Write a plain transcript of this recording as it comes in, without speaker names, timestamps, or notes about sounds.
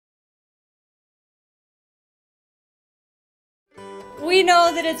we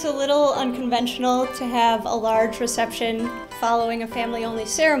know that it's a little unconventional to have a large reception following a family-only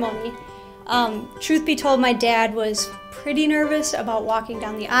ceremony. Truth be told, my dad was pretty nervous about walking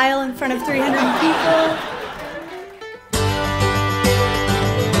down the aisle in front of 300 people.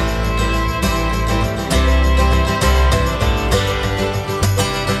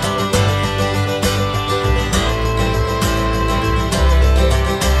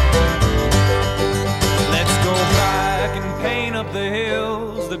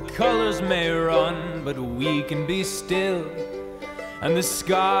 Colors may run, but we can be still, and the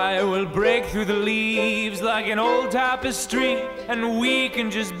sky will break through the leaves like an old tapestry, and we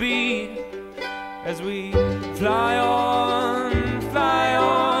can just be as we fly on,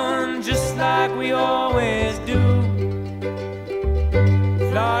 just like we always do.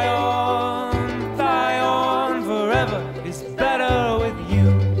 Fly on, forever is better with you.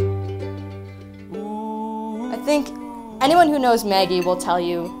 Ooh. I think anyone who knows Maggie will tell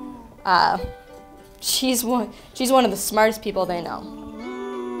you she's one of the smartest people they know.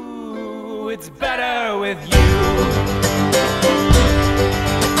 Ooh, it's better with you.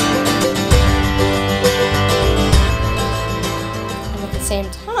 And at the same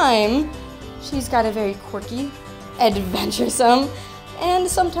time, she's got a very quirky, adventuresome, and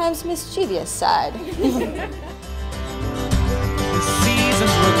sometimes mischievous side. The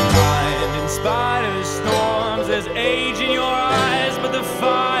seasons look kind in spite of the storms. There's age in your eyes, but the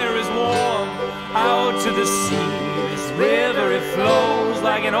fire is warm. Out to the sea, this river it flows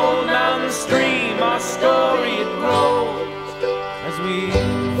like an old mountain stream. Our story it grows as we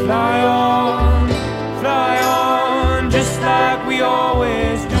fly on, just like we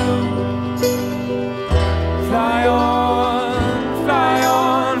always do. Fly on,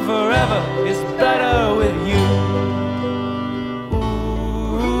 forever is better with you.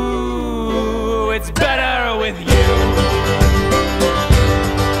 Ooh, it's better with you.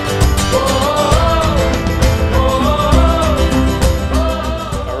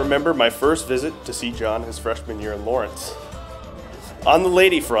 I remember my first visit to see John his freshman year in Lawrence. On the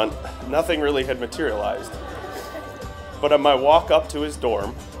lady front, nothing really had materialized. But on my walk up to his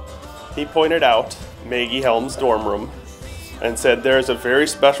dorm, he pointed out Maggie Helm's dorm room and said, "There's a very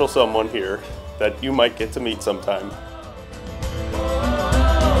special someone here that you might get to meet sometime."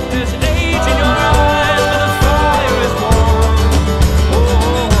 There's age in your eyes, but the fire is warm.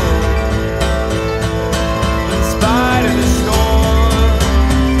 In spite of the storm,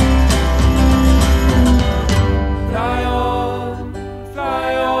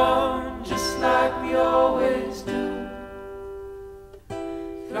 fly on, just like we always do.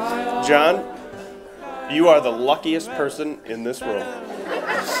 Fly on. John, you are the luckiest person in this room.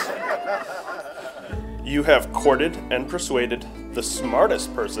 You have courted and persuaded the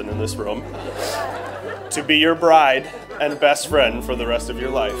smartest person in this room to be your bride and best friend for the rest of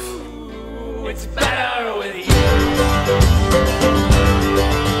your life. It's better with you.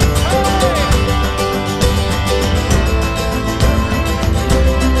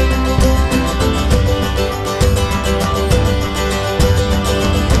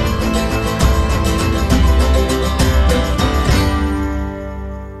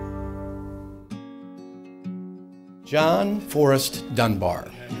 John Forrest Dunbar.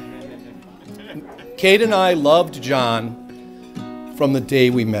 Kate and I loved John from the day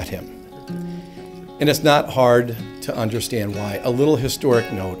we met him. And it's not hard to understand why. A little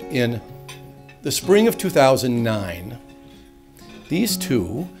historic note. In the spring of 2009, these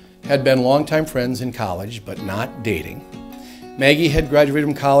two had been longtime friends in college, but not dating. Maggie had graduated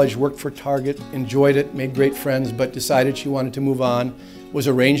from college, worked for Target, enjoyed it, made great friends, but decided she wanted to move on, was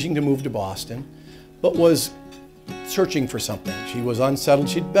arranging to move to Boston, but was searching for something. She was unsettled.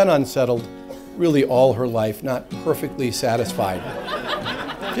 She'd been unsettled really all her life, not perfectly satisfied.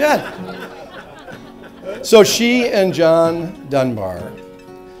 Yeah. So she and John Dunbar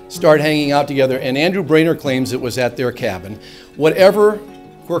start hanging out together, and Andrew Brainerd claims it was at their cabin. Whatever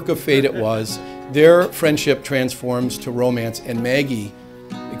quirk of fate it was, their friendship transforms to romance, and Maggie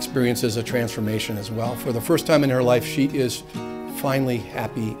experiences a transformation as well. For the first time in her life, she is finally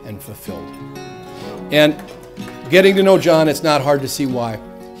happy and fulfilled. And getting to know John, it's not hard to see why.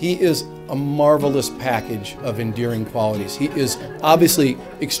 He is a marvelous package of endearing qualities. He is obviously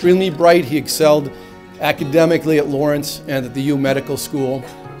extremely bright. He excelled academically at Lawrence and at the U Medical School.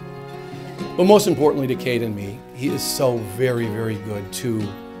 But most importantly to Kate and me, he is so very, very good to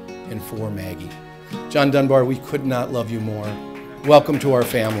and for Maggie. John Dunbar, we could not love you more. Welcome to our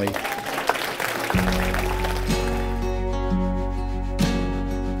family.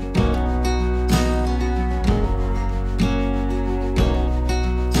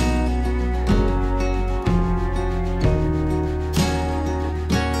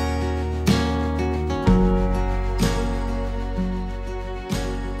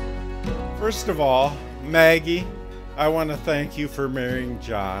 First of all, Maggie, I want to thank you for marrying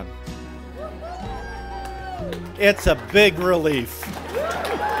John. It's a big relief.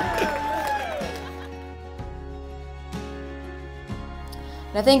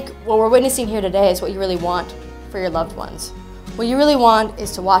 And I think what we're witnessing here today is what you really want for your loved ones. What you really want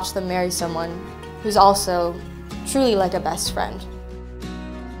is to watch them marry someone who's also truly like a best friend.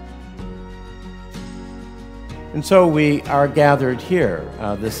 And so we are gathered here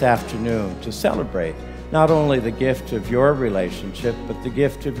this afternoon to celebrate not only the gift of your relationship, but the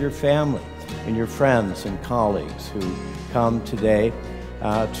gift of your family and your friends and colleagues who come today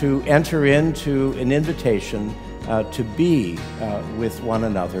to enter into an invitation to be with one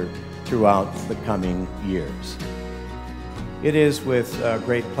another throughout the coming years. It is with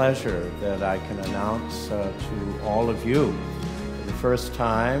great pleasure that I can announce to all of you, for the first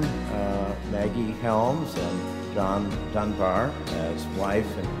time, Maggie Helms and John Dunbar as wife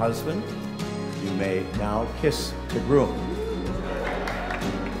and husband. You may now kiss the groom.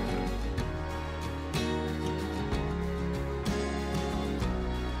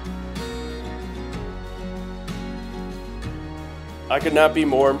 I could not be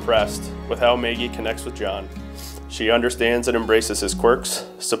more impressed with how Maggie connects with John. She understands and embraces his quirks,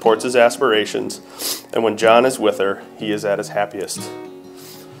 supports his aspirations, and when John is with her, he is at his happiest.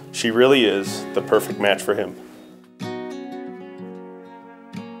 She really is the perfect match for him.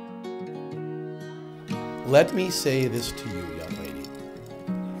 Let me say this to you, young lady.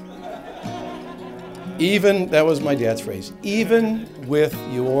 Even, that was my dad's phrase, even with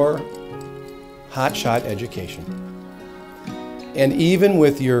your hotshot education, and even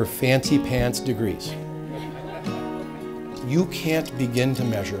with your fancy pants degrees, you can't begin to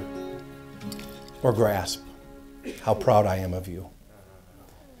measure or grasp how proud I am of you,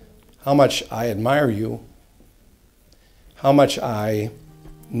 how much I admire you, how much I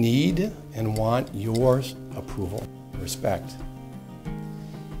need and want your approval, respect,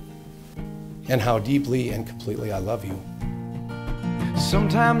 and how deeply and completely I love you.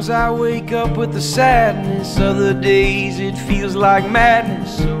 Sometimes I wake up with the sadness, other days it feels like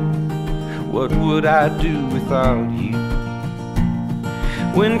madness. So what would I do without you?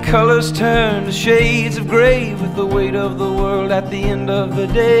 When colors turn to shades of gray, with the weight of the world at the end of the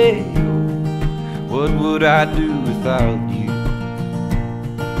day, what would I do without you?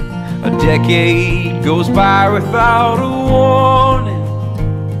 A decade goes by without a warning,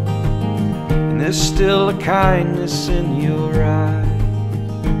 and there's still a kindness in your eyes.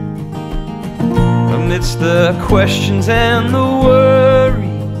 Amidst the questions and the worry,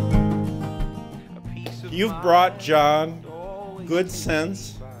 You've brought John good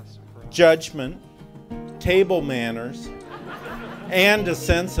sense, judgment, table manners, and a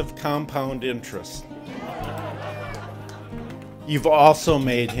sense of compound interest. You've also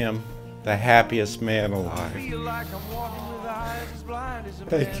made him the happiest man alive.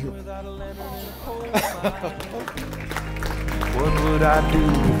 Thank you. What would I do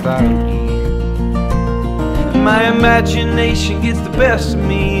without you? My imagination gets the best of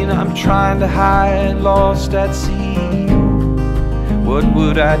me, and I'm trying to hide, lost at sea. What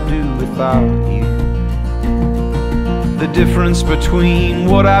would I do without you? The difference between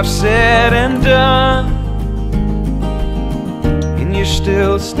what I've said and done, and you're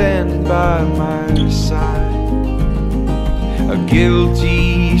still standing by my side. A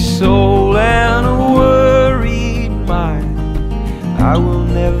guilty soul and a worried mind. I will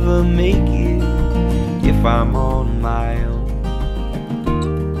never make it if I'm on my own.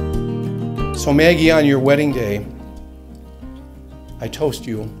 So Maggie, on your wedding day, I toast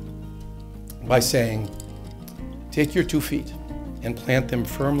you by saying, take your 2 feet and plant them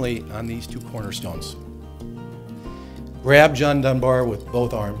firmly on these 2 cornerstones. Grab John Dunbar with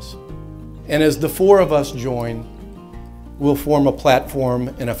both arms, and as the 4 of us join, we'll form a platform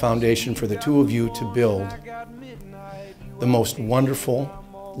and a foundation for the 2 of you to build the most wonderful,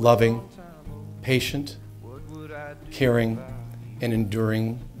 loving, patient, caring, and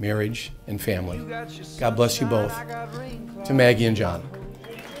enduring marriage and family. God bless you both. To Maggie and John.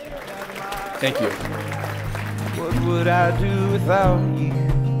 Thank you. What would I do without you?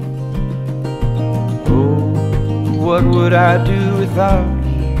 Oh, what would I do without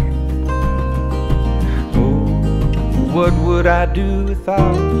you? Oh, what would I do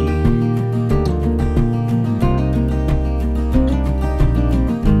without you?